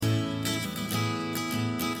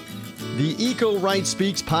The Eco Right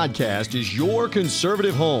Speaks podcast is your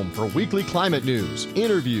conservative home for weekly climate news,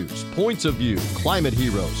 interviews, points of view, climate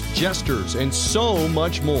heroes, jesters, and so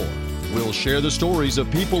much more. We'll share the stories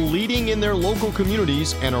of people leading in their local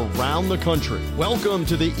communities and around the country. Welcome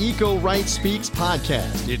to the Eco Right Speaks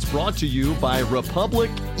podcast. It's brought to you by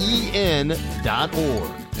republicen.org.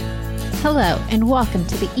 Hello, and welcome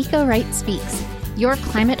to the Eco Right Speaks, your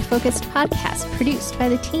climate-focused podcast produced by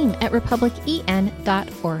the team at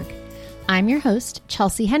republicen.org. I'm your host,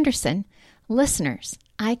 Chelsea Henderson. Listeners,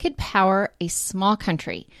 I could power a small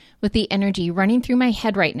country with the energy running through my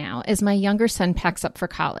head right now as my younger son packs up for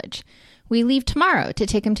college. We leave tomorrow to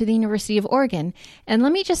take him to the University of Oregon, and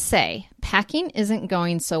let me just say, packing isn't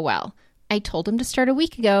going so well. I told him to start a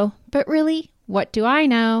week ago, but really, what do I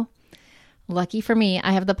know? Lucky for me,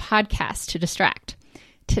 I have the podcast to distract.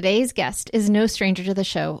 Today's guest is no stranger to the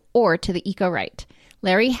show or to the Eco Right.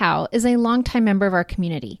 Larry Howe is a longtime member of our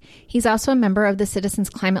community. He's also a member of the Citizens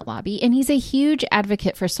Climate Lobby, and he's a huge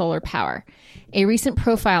advocate for solar power. A recent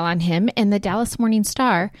profile on him in the Dallas Morning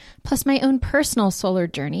Star, plus my own personal solar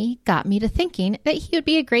journey, got me to thinking that he would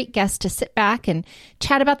be a great guest to sit back and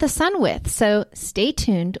chat about the sun with. So stay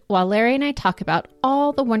tuned while Larry and I talk about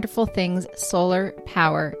all the wonderful things solar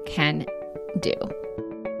power can do.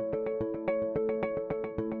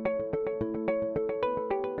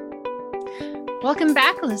 Welcome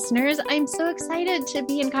back, listeners. I'm so excited to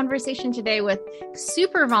be in conversation today with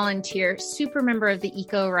super volunteer, super member of the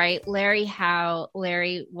Eco Right, Larry Howe.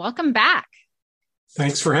 Larry, welcome back.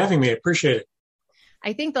 Thanks for having me. I appreciate it.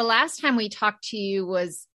 I think the last time we talked to you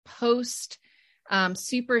was post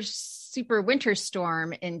super winter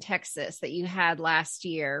storm in Texas that you had last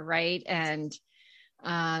year, right? And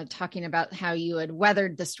talking about how you had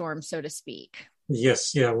weathered the storm, so to speak.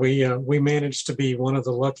 Yes, yeah, we managed to be one of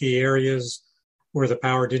the lucky areas where the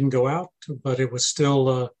power didn't go out, but it was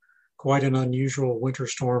still quite an unusual winter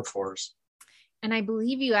storm for us. And I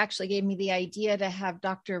believe you actually gave me the idea to have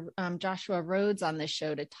Dr. Joshua Rhodes on this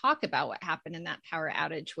show to talk about what happened in that power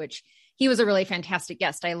outage, which he was a really fantastic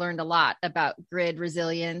guest. I learned a lot about grid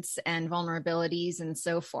resilience and vulnerabilities and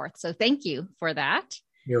so forth. So thank you for that.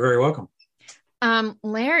 You're very welcome.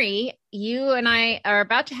 Larry, you and I are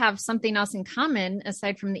about to have something else in common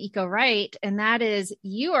aside from the Eco Right, and that is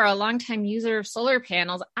you are a longtime user of solar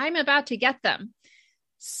panels. I'm about to get them.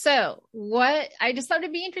 So I just thought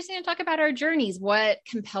it'd be interesting to talk about our journeys. What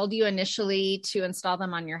compelled you initially to install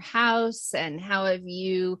them on your house, and how have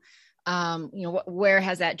you, where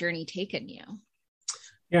has that journey taken you?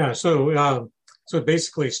 Yeah, so it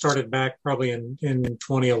basically started back probably in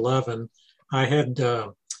 2011. I had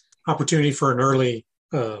opportunity for an early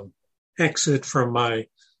exit from my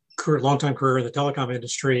long-time career in the telecom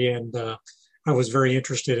industry. And I was very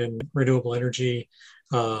interested in renewable energy,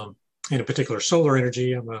 in particular solar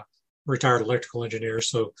energy. I'm a retired electrical engineer,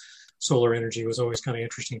 so solar energy was always kind of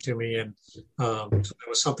interesting to me. And so it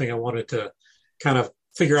was something I wanted to kind of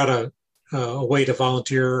figure out a way to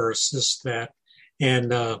volunteer or assist that.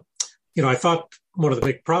 And, I thought one of the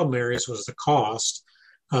big problem areas was the cost.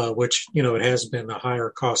 Which, it has been a higher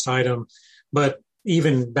cost item. But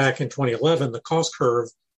even back in 2011, the cost curve,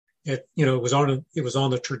 it was on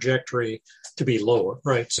the trajectory to be lower,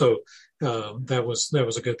 right? So that was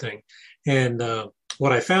a good thing. And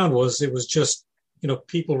what I found was it was just,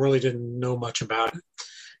 people really didn't know much about it.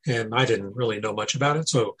 And I didn't really know much about it.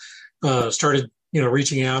 So started,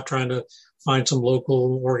 reaching out, trying to find some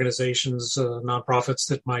local organizations, nonprofits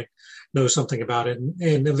that might know something about it,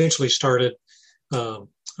 and eventually started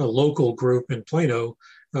a local group in Plano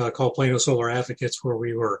called Plano Solar Advocates, where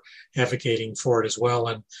we were advocating for it as well.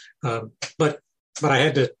 And but I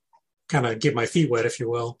had to kind of get my feet wet, if you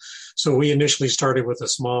will. So we initially started with a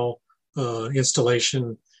small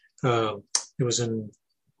installation. It was in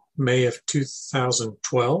May of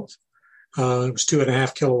 2012. It was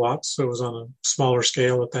 2.5 kilowatts, so it was on a smaller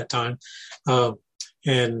scale at that time.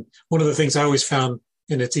 And one of the things I always found,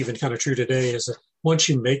 and it's even kind of true today, is that once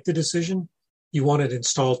you make the decision, you want it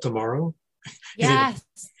installed tomorrow. Yes.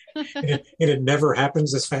 and it never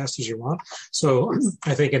happens as fast as you want. So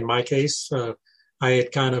I think in my case, I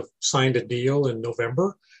had kind of signed a deal in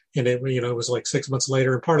November, and it was like 6 months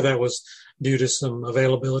later. And part of that was due to some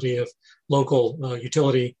availability of local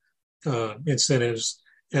utility incentives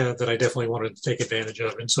that I definitely wanted to take advantage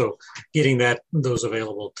of. And so getting those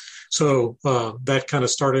available. So that kind of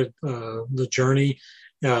started the journey,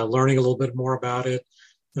 learning a little bit more about it.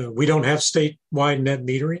 We don't have statewide net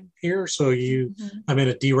metering here. So I'm in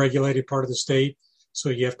a deregulated part of the state. So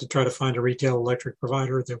you have to try to find a retail electric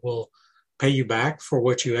provider that will pay you back for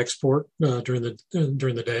what you export during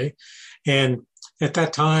the day. And at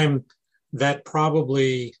that time, that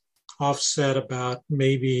probably offset about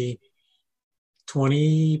maybe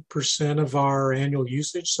 20% of our annual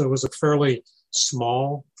usage. So it was a fairly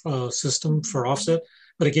small system for offset,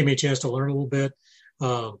 but it gave me a chance to learn a little bit.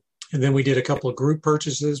 And then we did a couple of group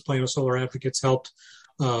purchases. Plano Solar Advocates helped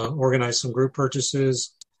organize some group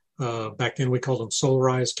purchases. Back then we called them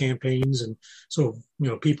Solarize campaigns. And so,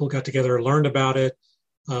 people got together and learned about it.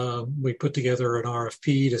 We put together an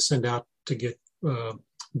RFP to send out to get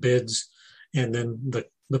bids. And then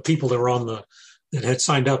the people that had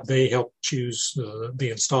signed up, they helped choose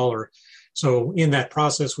the installer. So in that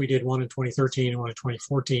process, we did one in 2013 and one in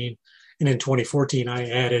 2014. And in 2014, I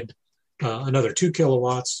added another 2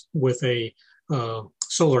 kilowatts with a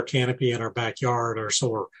solar canopy in our backyard, our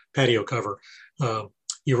solar patio cover.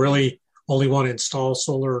 You really only want to install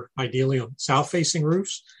solar ideally on south-facing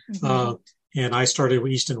roofs. Mm-hmm. And I started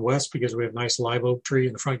east and west because we have a nice live oak tree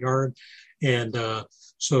in the front yard. And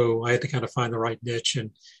so I had to kind of find the right niche.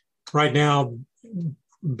 And right now,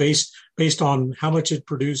 based on how much it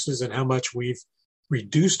produces and how much we've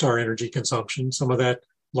reduced our energy consumption, some of that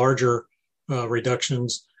larger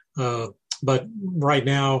reductions, but right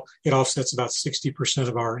now it offsets about 60%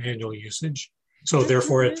 of our annual usage. So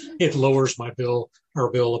therefore it lowers our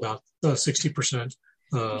bill about 60%.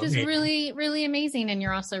 Which is really, really amazing. And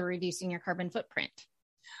you're also reducing your carbon footprint.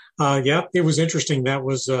 Yeah, it was interesting. That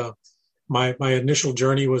was my initial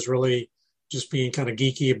journey was really just being kind of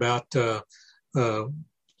geeky about,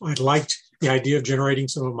 I liked the idea of generating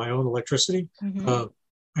some of my own electricity. Mm-hmm.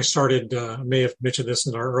 I started, I may have mentioned this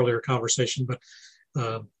in our earlier conversation, but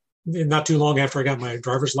not too long after I got my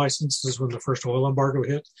driver's license is when the first oil embargo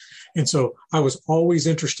hit. And so I was always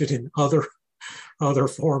interested in other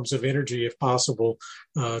forms of energy, if possible,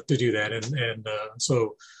 to do that. And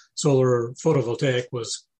so solar photovoltaic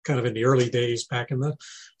was kind of in the early days back in the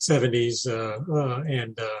 70s.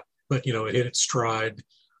 But, it hit its stride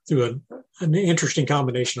through an interesting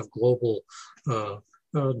combination of global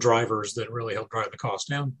drivers that really helped drive the cost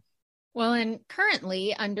down. Well, and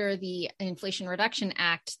currently under the Inflation Reduction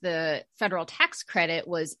Act, the federal tax credit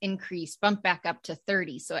was increased, bumped back up to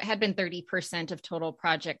 30. So it had been 30% of total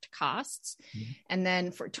project costs. Mm-hmm. And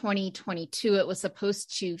then for 2022, it was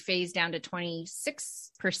supposed to phase down to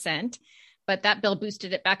 26%, but that bill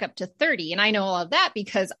boosted it back up to 30. And I know all of that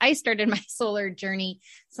because I started my solar journey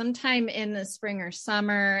sometime in the spring or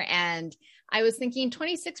summer. And I was thinking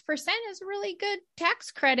 26% is a really good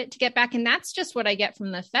tax credit to get back. And that's just what I get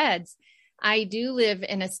from the feds. I do live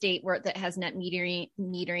in a state that has net metering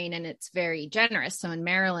and it's very generous. So in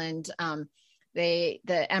Maryland, the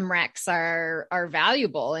MRECs are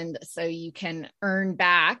valuable. And so you can earn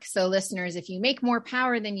back. So listeners, if you make more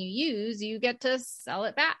power than you use, you get to sell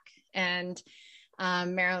it back. And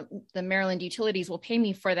the Maryland utilities will pay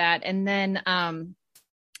me for that. And then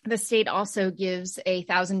the state also gives a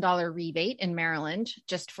 $1,000 rebate in Maryland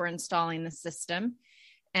just for installing the system.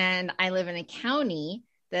 And I live in a county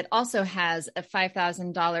that also has a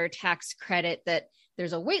 $5,000 tax credit that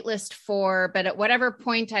there's a wait list for, but at whatever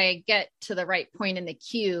point I get to the right point in the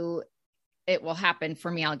queue, it will happen for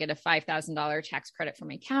me. I'll get a $5,000 tax credit from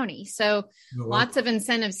my county. So lots of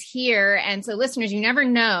incentives here. And so listeners, you never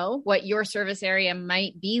know what your service area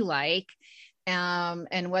might be like.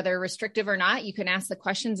 And whether restrictive or not, you can ask the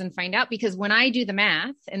questions and find out, because when I do the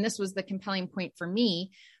math, and this was the compelling point for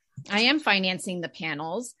me, I am financing the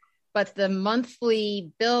panels, but the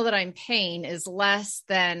monthly bill that I'm paying is less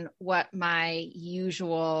than what my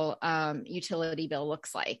usual utility bill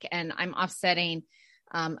looks like. And I'm offsetting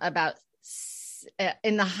about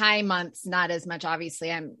in the high months, not as much.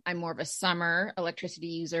 Obviously, I'm more of a summer electricity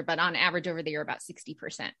user, but on average over the year, about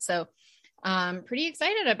 60%. So I'm pretty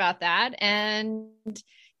excited about that. And,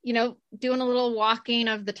 doing a little walking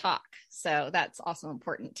of the talk. So that's also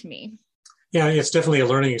important to me. Yeah, it's definitely a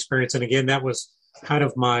learning experience. And again, that was kind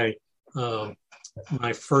of my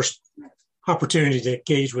first opportunity to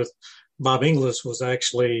engage with Bob Inglis was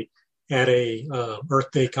actually at a Earth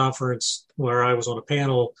Day conference where I was on a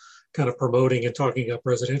panel kind of promoting and talking up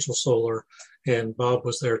residential solar. And Bob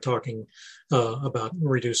was there talking about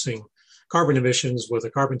reducing carbon emissions with a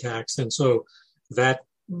carbon tax. And so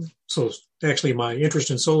actually my interest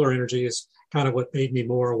in solar energy is kind of what made me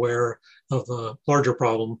more aware of the larger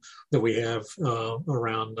problem that we have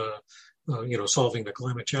around, solving the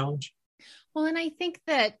climate challenge. Well, and I think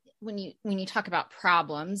that when you talk about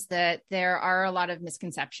problems, that there are a lot of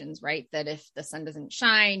misconceptions, right? That if the sun doesn't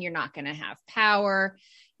shine, you're not going to have power,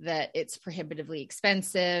 that it's prohibitively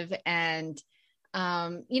expensive. And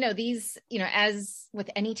as with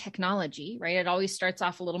any technology, right, it always starts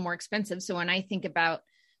off a little more expensive. So when I think about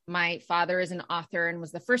my father is an author and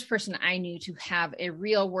was the first person I knew to have a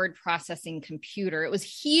real word processing computer. It was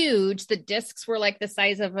huge. The discs were like the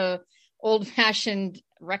size of a old-fashioned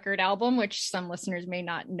record album, which some listeners may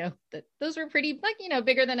not know that those were pretty, like,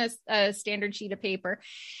 bigger than a standard sheet of paper.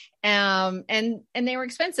 And they were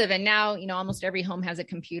expensive. And now, almost every home has a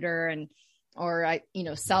computer or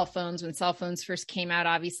cell phones. When cell phones first came out,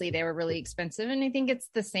 obviously they were really expensive. And I think it's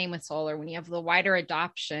the same with solar. When you have the wider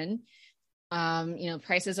adoption,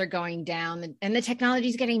 prices are going down and the technology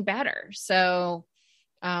is getting better. So,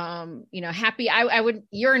 happy.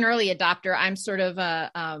 You're an early adopter. I'm sort of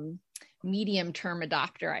a medium term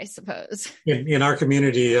adopter, I suppose. In our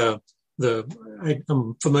community, I'm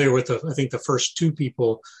familiar with I think the first two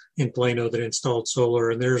people in Plano that installed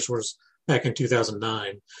solar, and theirs was back in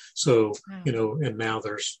 2009. So, wow. And now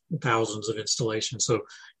there's thousands of installations. So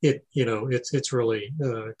it's really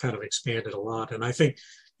kind of expanded a lot. And I think,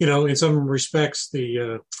 in some respects,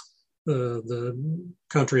 the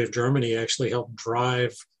country of Germany actually helped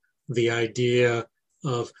drive the idea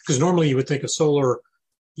of, because normally you would think of solar,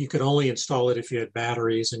 you could only install it if you had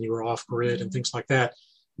batteries and you were off grid and things like that.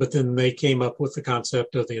 But then they came up with the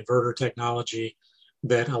concept of the inverter technology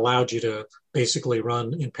that allowed you to basically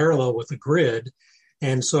run in parallel with the grid.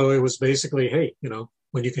 And so it was basically, hey,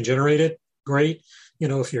 when you can generate it, great.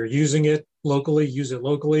 If you're using it locally, use it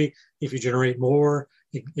locally. If you generate more,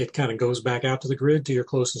 it kind of goes back out to the grid to your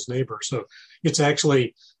closest neighbor. So it's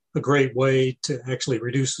actually a great way to actually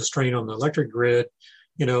reduce the strain on the electric grid,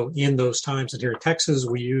 in those times. And here in Texas,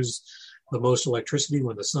 we use the most electricity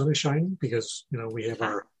when the sun is shining because, we have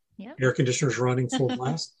our air conditioners running full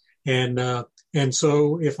blast. And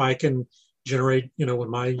so if I can generate, when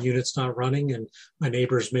my unit's not running and my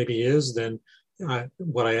neighbor's maybe is, then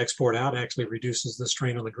what I export out actually reduces the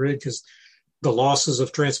strain on the grid because the losses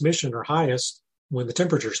of transmission are highest when the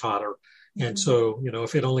temperature's hotter. And so,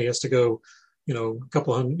 if it only has to go, a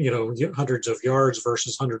couple hundreds of yards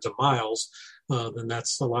versus hundreds of miles, then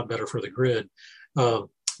that's a lot better for the grid. But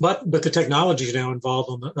the technology is now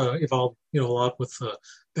evolved, a lot with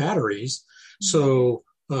batteries. So,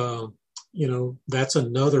 that's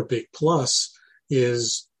another big plus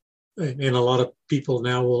is, and a lot of people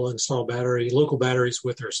now will install local batteries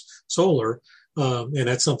with their solar. And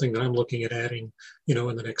that's something that I'm looking at adding,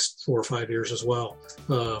 in the next 4 or 5 years as well,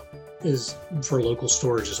 is for local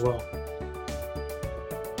storage as well.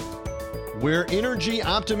 We're energy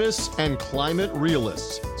optimists and climate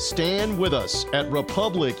realists. Stand with us at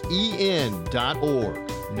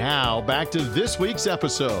republicen.org. Now back to this week's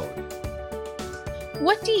episode.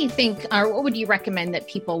 What do you think, or what would you recommend that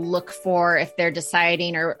people look for if they're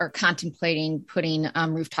deciding or contemplating putting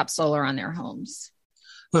rooftop solar on their homes?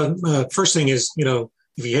 First thing is,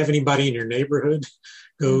 if you have anybody in your neighborhood,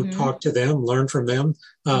 go talk to them, learn from them.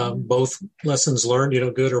 Both lessons learned,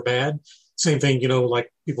 good or bad. Same thing,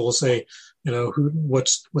 like people will say,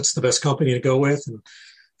 what's the best company to go with? And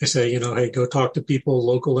I say, hey, go talk to people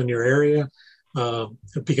local in your area,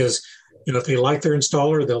 because if they like their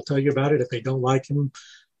installer, they'll tell you about it. If they don't like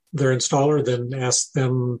their installer, then ask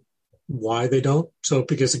them why they don't. So,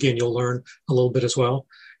 because again, you'll learn a little bit as well.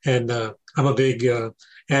 And I'm a big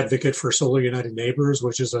advocate for Solar United Neighbors,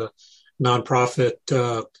 which is a nonprofit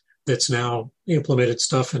that's now implemented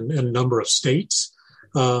stuff in a number of states.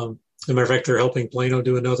 As a matter of fact, they're helping Plano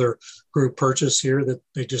do another group purchase here that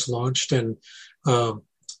they just launched. And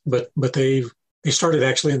but they started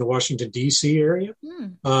actually in the Washington, D.C. area.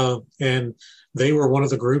 And they were one of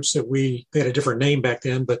the groups that they had a different name back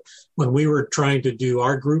then. But when we were trying to do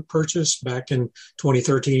our group purchase back in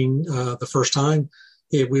 2013, the first time,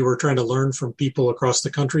 we were trying to learn from people across the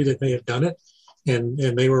country that may have done it.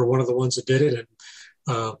 And they were one of the ones that did it.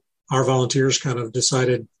 And our volunteers kind of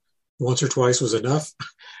decided once or twice was enough.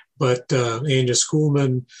 But Anya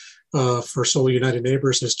Schoolman for Solar United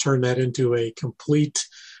Neighbors has turned that into a complete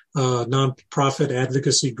nonprofit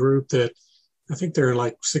advocacy group that I think they're in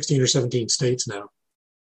like 16 or 17 states now.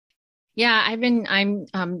 Yeah,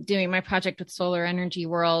 I'm doing my project with Solar Energy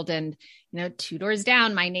World, and 2 doors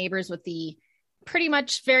down, my neighbors with the pretty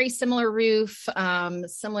much very similar roof,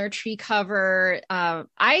 similar tree cover.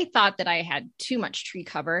 I thought that I had too much tree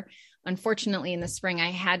cover. Unfortunately, in the spring, I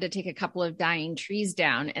had to take a couple of dying trees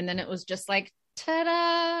down, and then it was just like,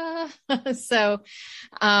 ta-da! So,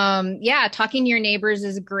 talking to your neighbors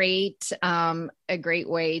is great. A great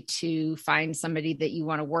way to find somebody that you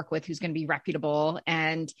want to work with who's going to be reputable,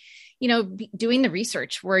 and, doing the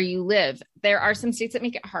research where you live. There are some states that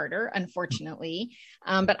make it harder, unfortunately.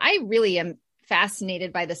 But I really am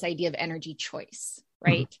fascinated by this idea of energy choice,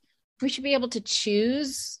 right? we should be able to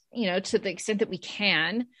choose, to the extent that we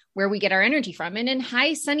can, where we get our energy from. And in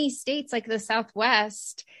high sunny states like the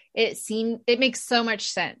Southwest, it makes so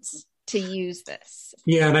much sense to use this.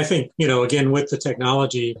 Yeah. And I think, again, with the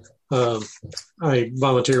technology, I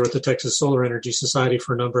volunteer with the Texas Solar Energy Society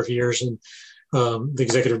for a number of years. And the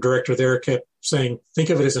executive director there kept saying, think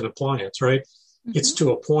of it as an appliance, right? Mm-hmm. It's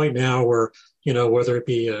to a point now where, whether it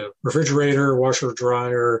be a refrigerator, washer,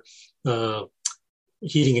 dryer,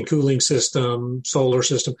 heating and cooling system, solar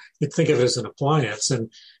system, you think of it as an appliance, and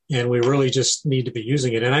we really just need to be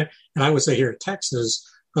using it. And I would say here in Texas,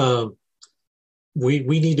 we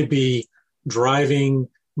need to be driving,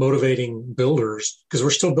 motivating builders, because we're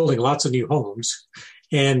still building lots of new homes,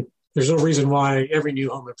 and there's no reason why every new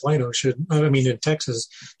home in Plano in Texas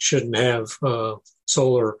shouldn't have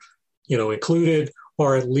solar, included,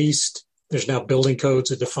 or at least there's now building codes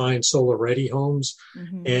that define solar ready homes.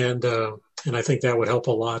 Mm-hmm. And I think that would help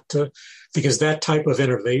a lot because that type of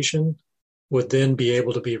innovation would then be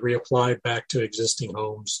able to be reapplied back to existing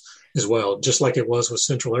homes as well. Just like it was with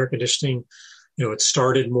central air conditioning, it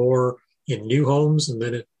started more in new homes and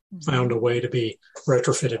then it found a way to be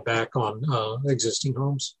retrofitted back on existing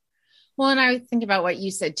homes. Well, and I think about what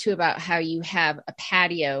you said too, about how you have a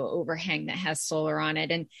patio overhang that has solar on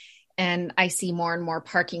it. And I see more and more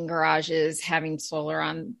parking garages having solar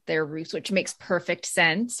on their roofs, which makes perfect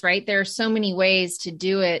sense, right? There are so many ways to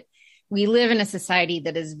do it. We live in a society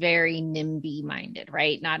that is very NIMBY minded,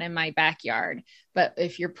 right? Not in my backyard, but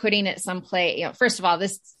if you're putting it someplace, first of all,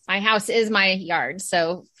 my house is my yard,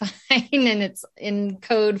 so fine. And it's in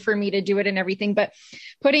code for me to do it and everything, but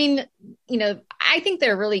putting, I think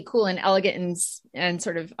they're really cool and elegant and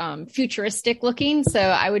sort of futuristic looking. So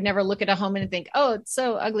I would never look at a home and think, oh, it's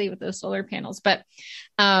so ugly with those solar panels. But,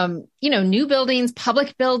 new buildings,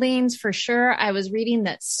 public buildings, for sure. I was reading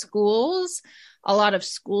that a lot of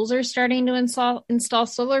schools are starting to install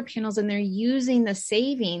solar panels, and they're using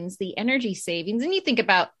the energy savings. And you think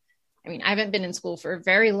about, I haven't been in school for a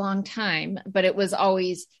very long time, but it was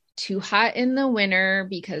always too hot in the winter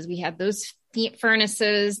because we had those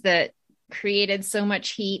furnaces that created so much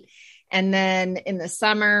heat. And then in the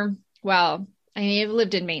summer, I've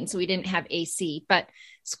lived in Maine, so we didn't have AC, but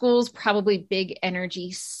schools probably big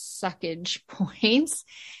energy suckage points.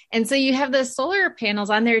 And so you have the solar panels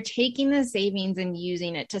on there, taking the savings and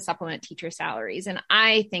using it to supplement teacher salaries. And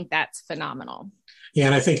I think that's phenomenal. Yeah.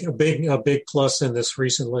 And I think a big plus in this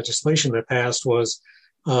recent legislation that passed was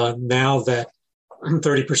now that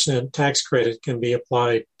 30% tax credit can be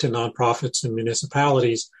applied to nonprofits and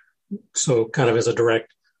municipalities. So kind of as a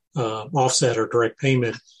direct offset or direct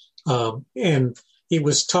payment. And it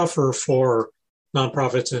was tougher for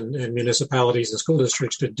nonprofits and municipalities and school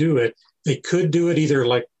districts to do it. They could do it either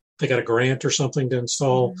like they got a grant or something to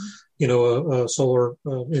install, a solar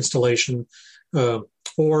installation,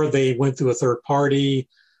 or they went through a third party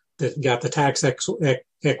that got the tax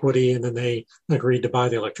equity, and then they agreed to buy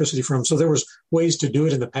the electricity from. So there was ways to do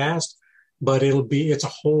it in the past, but it's going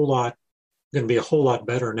to be a whole lot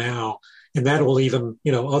better now. And that will even,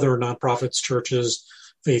 other nonprofits, churches,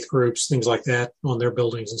 faith groups, things like that on their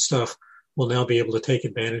buildings and stuff will now be able to take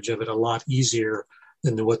advantage of it a lot easier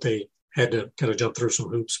than what they had to kind of jump through some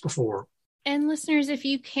hoops before. And listeners, if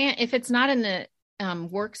it's not in the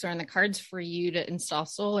works or in the cards for you to install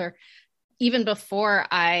solar, even before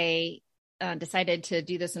I decided to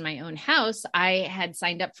do this in my own house, I had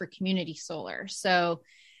signed up for community solar. So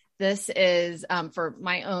this is for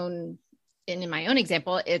my own, and in my own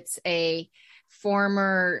example, it's a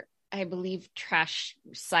former, I believe, trash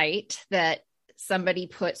site that somebody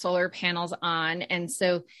put solar panels on. And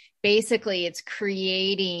so basically it's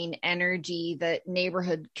creating energy that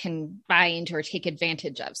neighborhood can buy into or take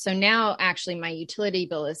advantage of. So now actually my utility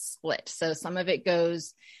bill is split. So some of it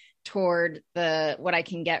goes toward what I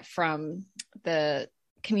can get from the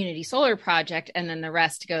community solar project, and then the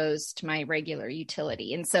rest goes to my regular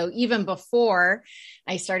utility. And so even before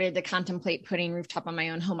I started to contemplate putting rooftop on my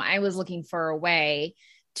own home, I was looking for a way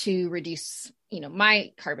to reduce,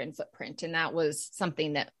 my carbon footprint. And that was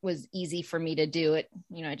something that was easy for me to do.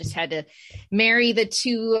 I just had to marry the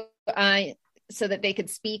two so that they could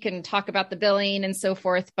speak and talk about the billing and so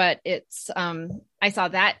forth. But I saw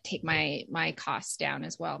that take my costs down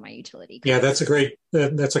as well, my utility costs. Yeah,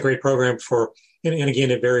 that's a great program and again,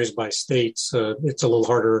 it varies by states. It's a little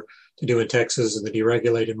harder to do in Texas in the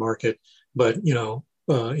deregulated market, but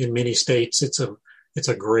in many states, it's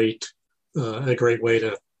a great way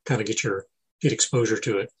to kind of get exposure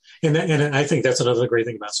to it. And I think that's another great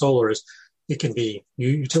thing about solar is it can be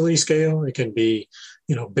utility scale, it can be,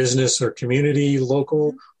 business or community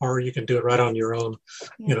local, or you can do it right on your own,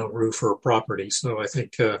 roof or property. So I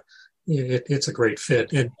think it's a great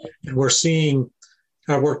fit. And we're seeing,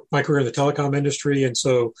 I worked my career in the telecom industry. And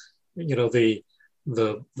so, the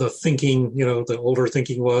thinking, the older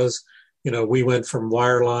thinking was, we went from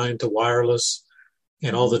wireline to wireless,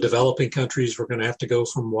 and all the developing countries were going to have to go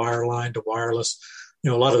from wireline to wireless. A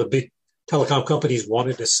lot of the big telecom companies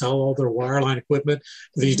wanted to sell all their wireline equipment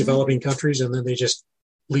to these developing countries, and then they just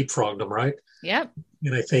leapfrogged them, right? Yep.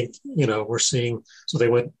 And I think, we're seeing, so they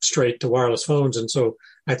went straight to wireless phones. And so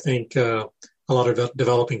I think a lot of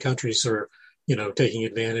developing countries are, taking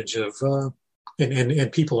advantage of,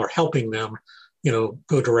 and people are helping them,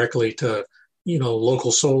 go directly to,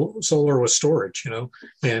 local solar with storage,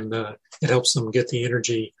 and it helps them get the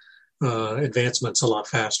energy advancements a lot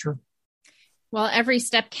faster. Well, every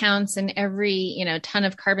step counts, and every, ton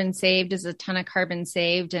of carbon saved is a ton of carbon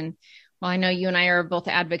saved. And while I know you and I are both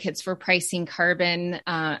advocates for pricing carbon,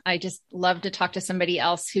 I just love to talk to somebody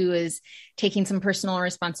else who is taking some personal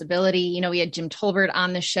responsibility. We had Jim Tolbert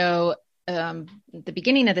on the show at the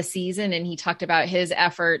beginning of the season, and he talked about his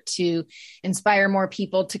effort to inspire more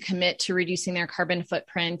people to commit to reducing their carbon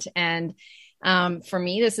footprint. And for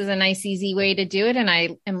me, this is a nice, easy way to do it. And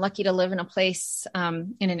I am lucky to live in a place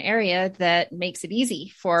in an area that makes it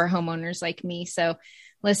easy for homeowners like me. So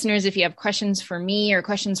listeners, if you have questions for me or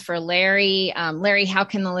questions for Larry, Larry, how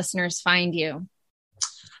can the listeners find you?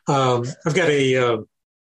 I've got a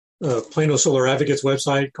Plano Solar Advocates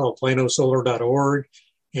website called planosolar.org,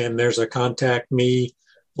 and there's a contact me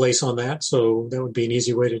place on that. So that would be an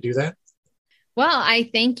easy way to do that. Well, I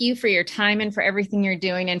thank you for your time and for everything you're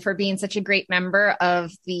doing, and for being such a great member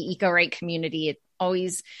of the EcoRight community. It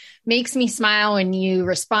always makes me smile when you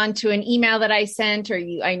respond to an email that I sent, or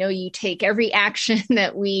I know you take every action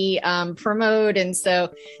that we promote. And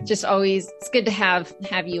so just always, it's good to have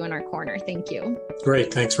you in our corner. Thank you.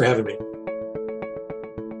 Great. Thanks for having me.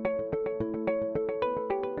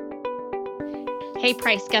 Hey,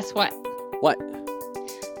 Price, guess what? What?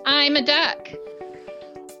 I'm a duck.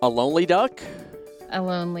 A lonely duck? A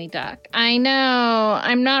lonely duck. I know.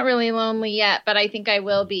 I'm not really lonely yet, but I think I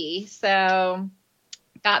will be. So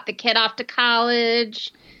got the kid off to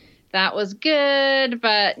college. That was good,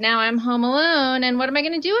 but now I'm home alone. And what am I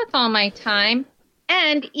going to do with all my time?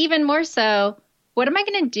 And even more so, what am I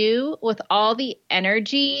going to do with all the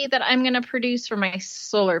energy that I'm going to produce from my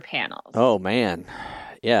solar panels? Oh, man.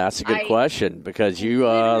 Yeah, that's a good question, because you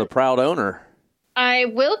are the proud owner. I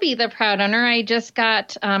will be the proud owner. I just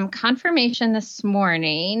got confirmation this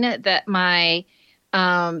morning that that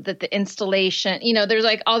the installation, there's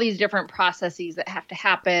like all these different processes that have to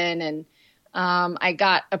happen. And I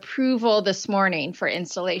got approval this morning for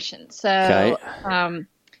installation. So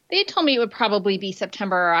they told me it would probably be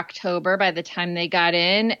September or October by the time they got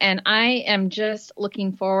in. And I am just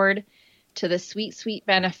looking forward to the sweet, sweet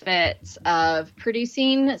benefits of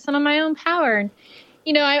producing some of my own power.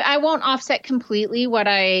 I won't offset completely what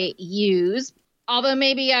I use, although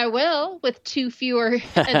maybe I will with 2 fewer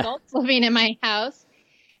adults living in my house.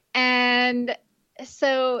 And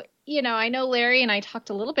so, I know Larry and I talked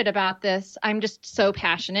a little bit about this. I'm just so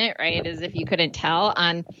passionate, right? As if you couldn't tell,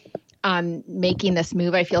 on making this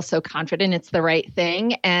move. I feel so confident it's the right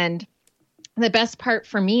thing. And the best part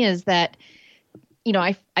for me is that,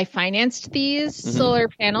 I financed these solar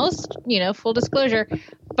panels, full disclosure,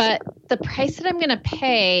 but the price that I'm going to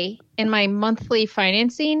pay in my monthly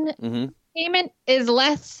financing payment is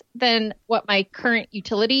less than what my current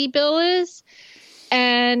utility bill is.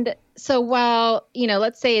 And so while,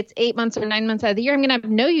 let's say it's 8 months or 9 months out of the year, I'm going to have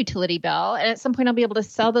no utility bill. And at some point I'll be able to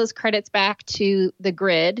sell those credits back to the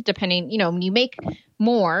grid, depending, when you make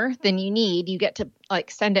more than you need, you get to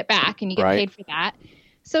send it back and you get paid for that.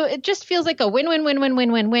 So it just feels like a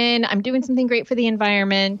win-win-win-win-win-win-win. I'm doing something great for the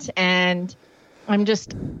environment, and I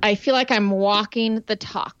feel like I'm walking the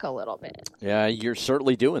talk a little bit. Yeah, you're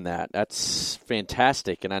certainly doing that. That's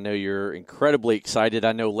fantastic. And I know you're incredibly excited.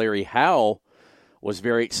 I know Larry Howell was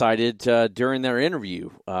very excited during their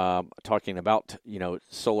interview, talking about,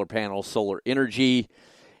 solar panels, solar energy,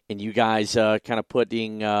 and you guys kind of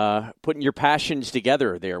putting your passions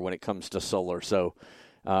together there when it comes to solar. So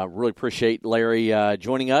really appreciate Larry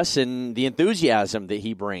joining us and the enthusiasm that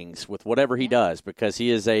he brings with whatever he does, because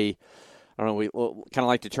he is we kind of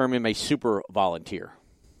like to term him a super volunteer.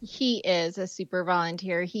 He is a super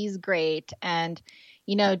volunteer. He's great. And,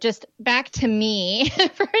 just back to me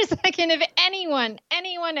for a second, if anyone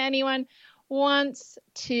wants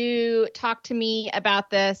to talk to me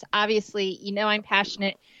about this, obviously, I'm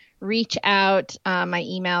passionate. Reach out. My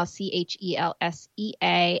email,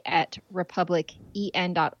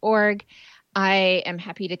 CHELSEA@republicen.org. I am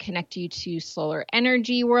happy to connect you to Solar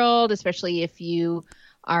Energy World, especially if you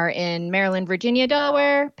are in Maryland, Virginia,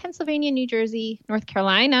 Delaware, Pennsylvania, New Jersey, North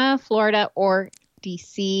Carolina, Florida, or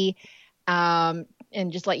DC. And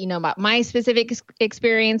just let you know about my specific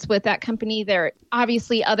experience with that company. There are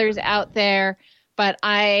obviously others out there, but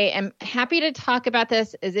I am happy to talk about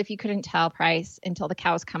this as if you couldn't tell, Price, until the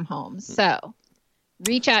cows come home. So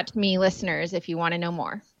reach out to me, listeners, if you want to know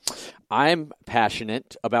more. I'm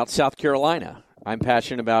passionate about South Carolina. I'm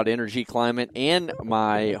passionate about energy, climate, and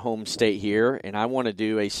my home state here, and I want to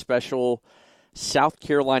do a special South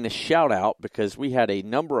Carolina shout-out because we had a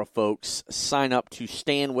number of folks sign up to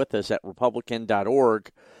stand with us at Republican.org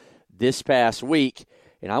this past week,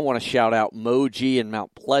 and I want to shout out Mo G. in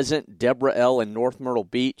Mount Pleasant, Deborah L. in North Myrtle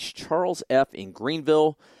Beach, Charles F. in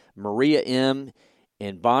Greenville, Maria M.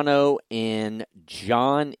 in Bono, and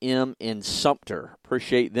John M. in Sumter.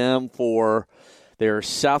 Appreciate them for their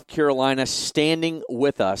South Carolina standing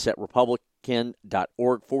with us at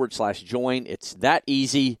Republican.org/join. It's that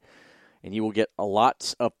easy, and you will get a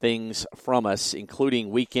lots of things from us,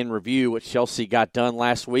 including Weekend Review, which Chelsea got done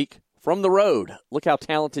last week from the road. Look how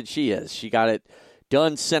talented she is. She got it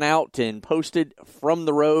done, sent out, and posted from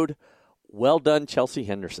the road. Well done, Chelsea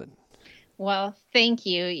Henderson. Well, thank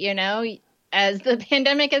you. You know, as the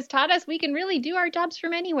pandemic has taught us, we can really do our jobs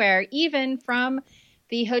from anywhere, even from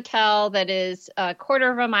the hotel that is a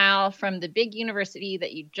quarter of a mile from the big university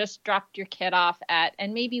that you just dropped your kid off at,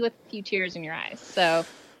 and maybe with a few tears in your eyes. So,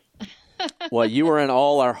 well, you were in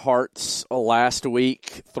all our hearts last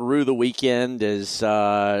week through the weekend as,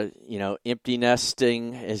 empty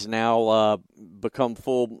nesting has now become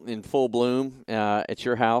in full bloom at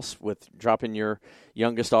your house with dropping your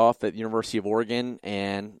youngest off at the University of Oregon.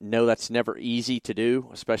 And no, that's never easy to do,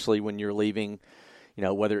 especially when you're leaving,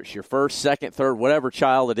 whether it's your first, second, third, whatever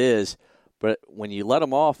child it is. But when you let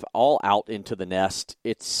them off all out into the nest,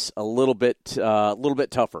 it's a little bit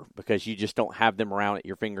tougher because you just don't have them around at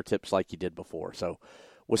your fingertips like you did before. So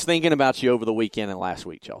was thinking about you over the weekend and last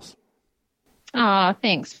week, Chelsea. Oh,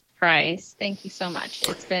 thanks, Price. Thank you so much.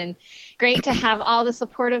 It's been great to have all the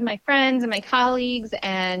support of my friends and my colleagues,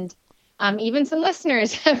 and even some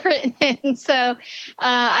listeners have written in. So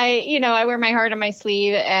I wear my heart on my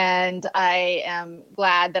sleeve, and I am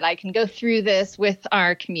glad that I can go through this with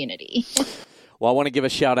our community. Well, I want to give a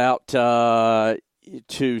shout out to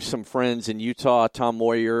some friends in Utah, Tom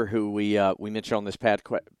Moyer, who we mentioned on this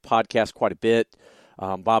podcast quite a bit.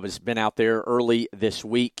 Bob has been out there early this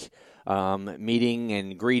week, meeting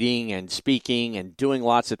and greeting and speaking and doing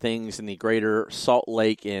lots of things in the greater Salt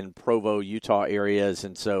Lake and Provo, Utah areas.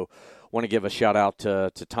 And so want to give a shout out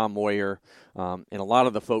to Tom Moyer and a lot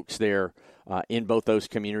of the folks there in both those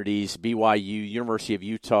communities, BYU, University of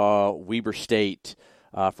Utah, Weber State,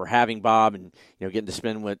 for having Bob and getting to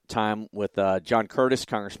spend time with John Curtis,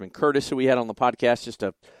 Congressman Curtis, who we had on the podcast just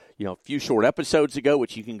a few short episodes ago,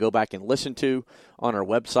 which you can go back and listen to on our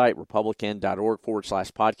website,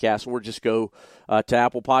 Republican.org/podcast, or just go to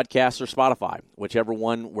Apple Podcasts or Spotify, whichever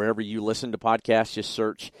one, wherever you listen to podcasts, just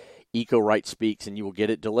search Eco Right Speaks, and you will get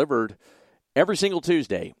it delivered every single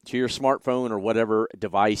Tuesday to your smartphone or whatever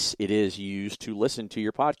device it is you use to listen to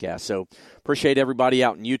your podcast. So appreciate everybody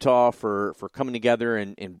out in Utah for coming together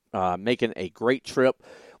and making a great trip.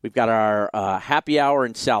 We've got our happy hour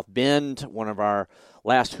in South Bend, one of our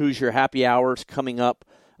last Hoosier happy hours coming up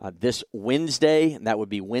this Wednesday, and that would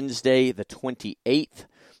be Wednesday the 28th.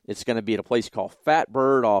 It's going to be at a place called Fat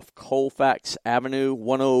Bird off Colfax Avenue,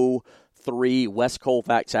 103 West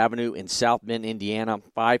Colfax Avenue in South Bend, Indiana,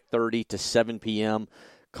 5:30 to 7 p.m.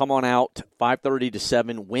 Come on out, 5:30 to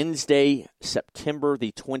 7, Wednesday, September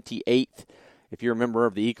the 28th. If you're a member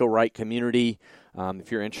of the Eco Right community,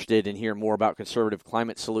 if you're interested in hearing more about conservative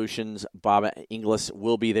climate solutions, Bob Inglis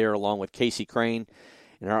will be there along with Casey Crane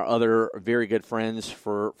and our other very good friends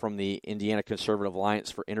from the Indiana Conservative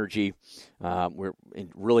Alliance for Energy. We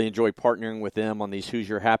really enjoy partnering with them on these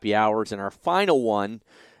Hoosier Happy Hours. And our final one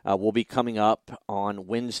will be coming up on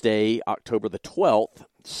Wednesday, October the 12th,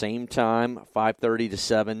 same time, 5:30 to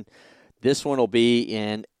 7. This one will be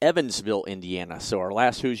in Evansville, Indiana. So our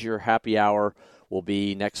last Hoosier Happy Hour will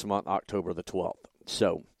be next month, October the 12th.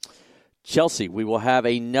 So, Chelsea, we will have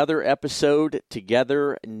another episode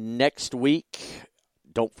together next week.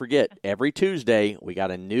 Don't forget, every Tuesday, we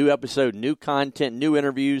got a new episode, new content, new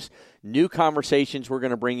interviews, new conversations we're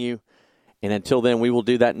going to bring you. And until then, we will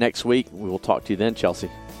do that next week. We will talk to you then,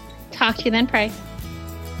 Chelsea. Talk to you then, Price.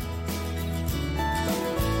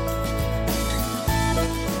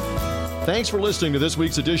 Thanks for listening to this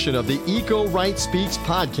week's edition of the Eco Right Speaks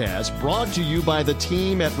podcast, brought to you by the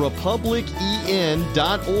team at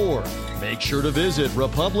republicen.org. Make sure to visit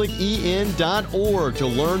republicen.org to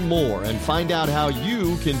learn more and find out how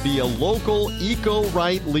you can be a local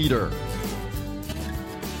eco-right leader.